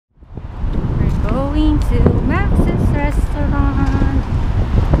going to Max's restaurant.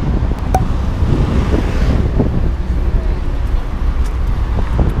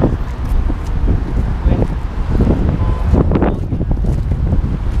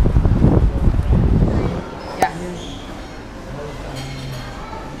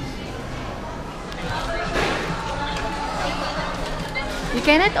 You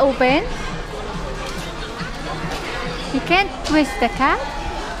cannot open? You can't twist the cap?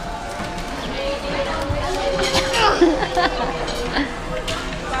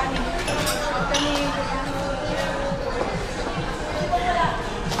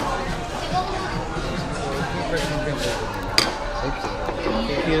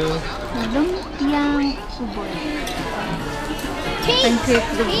 Thank you. Lumpiang ubod. Pancake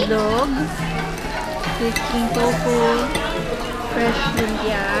duglog. Twisting tofu. Fresh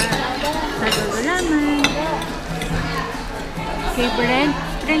lumpia. Sago gulaman. Kay Brent,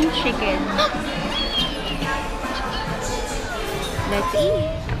 spring chicken. Let's eat.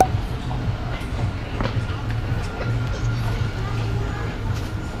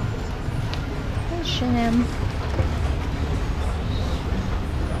 H&M.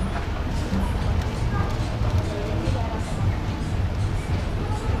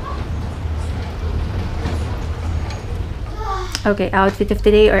 Okay, outfit of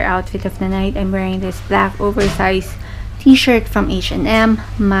the day or outfit of the night. I'm wearing this black oversized t-shirt from H&M.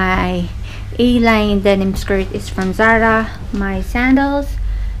 My A-line denim skirt is from Zara. My sandals,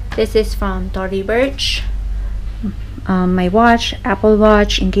 this is from Tory Burch. My watch, Apple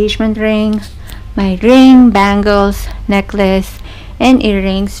Watch, engagement ring. My ring, bangles, necklace, and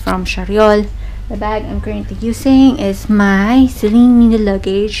earrings from Chariol. The bag I'm currently using is my Celine mini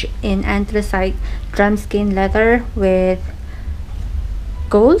luggage in anthracite drum skin leather with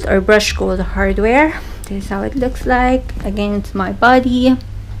gold or brushed gold hardware. This is how it looks like against my body.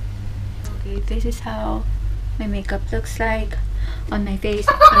 Okay, this is how my makeup looks like. On my face,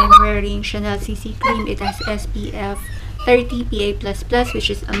 I'm wearing Chanel CC cream. It has SPF 30 PA++, which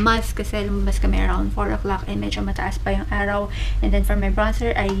is a must kasi lumabas kami around 4 o'clock and medyo mataas pa yung araw. And then for my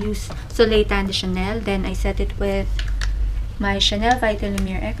bronzer, I use Soleil Tan de Chanel. Then I set it with my Chanel Vital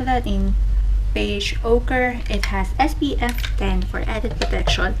Lumiere Eclat in beige ochre. It has SPF 10 for added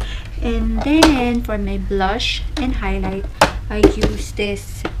protection. And then for my blush and highlight, I use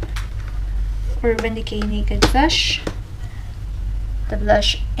this Urban Decay Naked Blush. The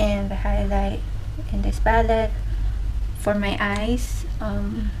blush and the highlight in this palette. For my eyes,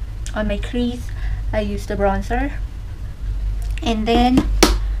 on my crease, I use the bronzer. And then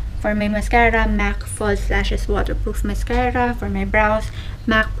for my mascara, MAC False Lashes Waterproof Mascara. For my brows,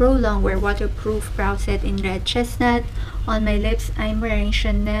 MAC Pro Longwear Waterproof Brow Set in Red Chestnut. On my lips, I'm wearing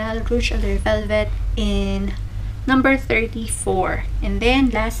Chanel Rouge Allure Velvet in number 34. And then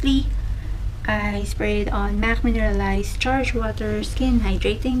lastly, I sprayed on MAC Mineralized Charged Water Skin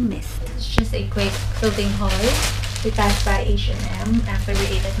Hydrating Mist. It's just a quick clothing haul. We passed by H&M after we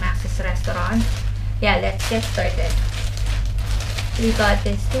ate at Max's restaurant. Yeah, let's get started. We got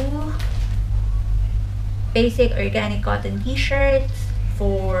these two basic organic cotton t-shirts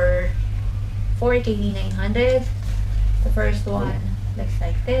for 4,900. The first one looks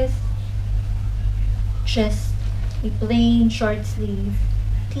like this. Just a plain short sleeve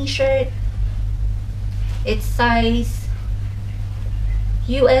t-shirt. It's size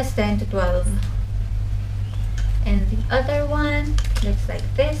US 10 to 12. And the other one looks like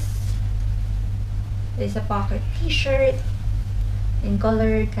this. It's a pocket t-shirt in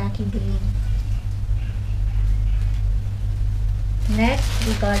color khaki green. Next,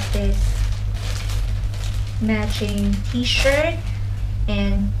 we got this matching t-shirt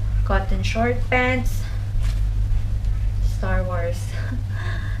and cotton short pants. Star Wars.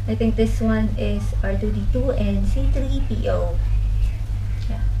 I think this one is R2D2 and C3PO.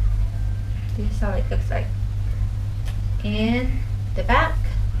 Yeah. This is how it looks like. And the back,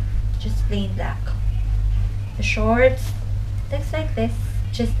 just plain black. The shorts looks like this,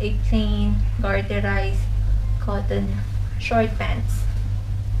 just a plain garterized cotton short pants.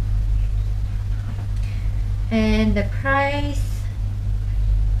 And the price,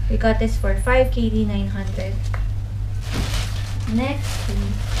 we got this for 5,900. Next,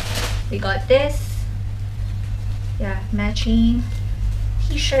 we got this, yeah, matching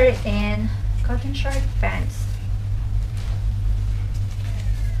t-shirt and cotton short pants.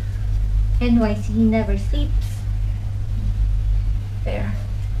 NYC Never Sleeps. There.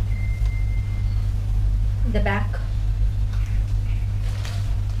 The back.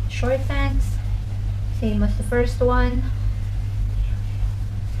 Short pants. Same as the first one.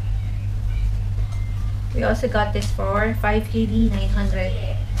 We also got this for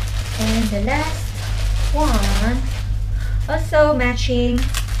 5,900. And the last one. Also matching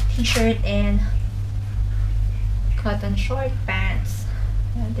t-shirt and cotton short pants.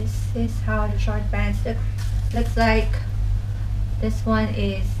 And this is how the short pants looks like. This one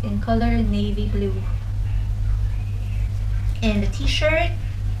is in color navy blue. And the t-shirt,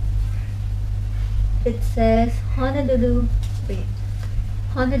 it says Honolulu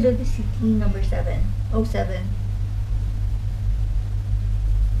City number 707.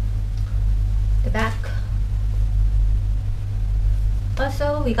 The back.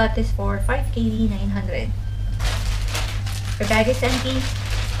 Also, we got this for 5KD 900. Our bag is empty.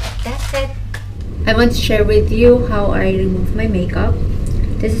 That's it. I want to share with you how I remove my makeup.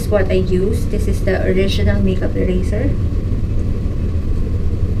 This is what I use. This is the original makeup eraser.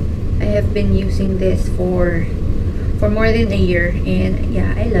 I have been using this for more than a year, and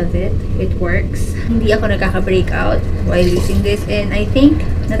yeah, I love it. It works. Hindi ako nakaka-breakout while using this, and I think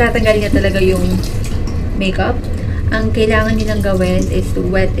natatanggal niya talaga yung makeup. Ang kailangan nilang gawin is to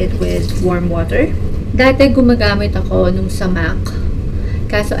wet it with warm water. Dati gumagamit ako nung sa MAC,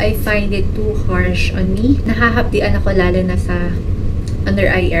 kaso I find it too harsh on me. Nahahapdian ako lalo na sa under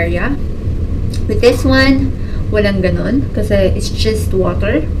eye area. With this one, walang ganon kasi it's just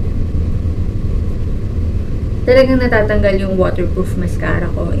water. Talagang natatanggal yung waterproof mascara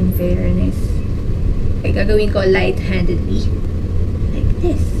ko, in fairness. Ay, gagawin ko light-handedly. Like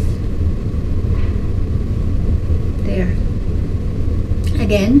this. There.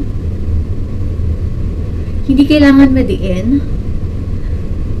 Again, hindi kailangan madiin.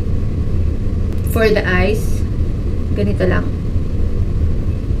 For the eyes, ganito lang.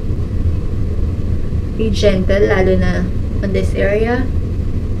 Be gentle, lalo na on this area.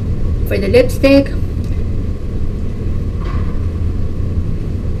 For the lipstick,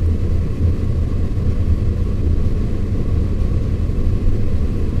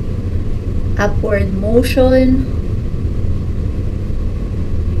 upward motion.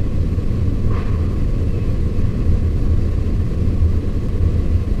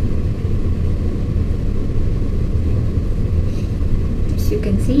 As you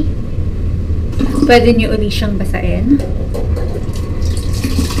can see, pwede nyo uli siyang basain.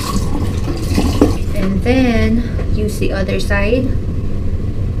 And then, use the other side.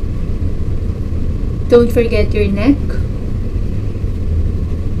 Don't forget your neck.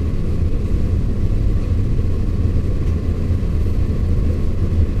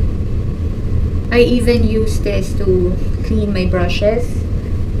 I even use this to clean my brushes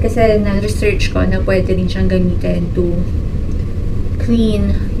kasi na-research ko na pwede rin siyang gamitin to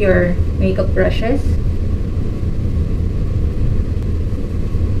clean your makeup brushes.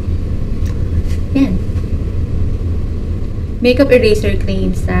 Yan. Makeup eraser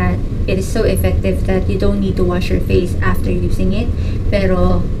claims that it is so effective that you don't need to wash your face after using it.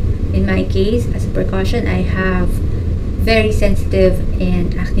 Pero in my case, as a precaution, I have very sensitive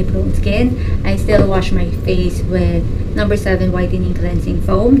and acne prone skin. I still wash my face with number 7 whitening cleansing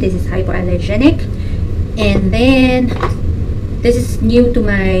foam. This is hypoallergenic. And then this is new to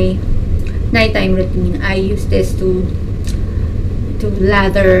my nighttime routine. I use this to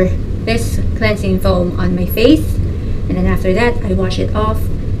lather this cleansing foam on my face, and then after that I wash it off.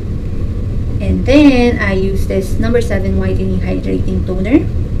 And then I use this number 7 whitening hydrating toner.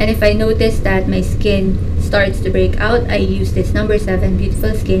 And if I notice that my skin starts to break out, I use this number 7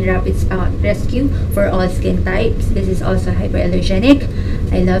 Beautiful Skin Rapid Spot Rescue for all skin types. This is also hypoallergenic.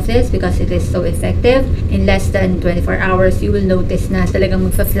 I love this because it is so effective. In less than 24 hours, you will notice na talagang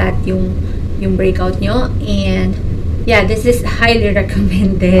magfa-flat yung breakout nyo. And yeah, this is highly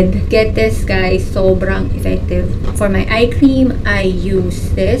recommended. Get this, guys. Sobrang effective. For my eye cream, I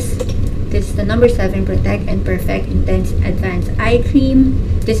use this. This is the number 7 Protect and Perfect Intense Advanced Eye Cream.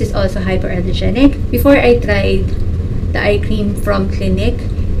 This is also hypoallergenic. Before, I tried the eye cream from Clinique,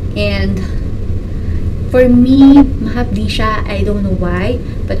 and for me, mahapdi siya. I don't know why.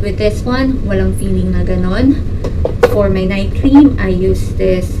 But with this one, walang feeling na ganon. For my night cream, I use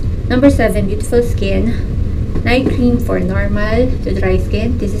this number 7 Beautiful Skin Night Cream for normal to dry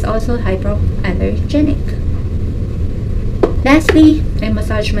skin. This is also hypoallergenic. Lastly, I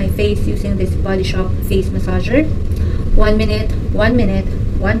massage my face using this Body Shop face massager. 1 minute, 1 minute,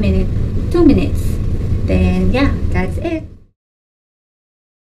 1 minute, 2 minutes. Then yeah, that's it.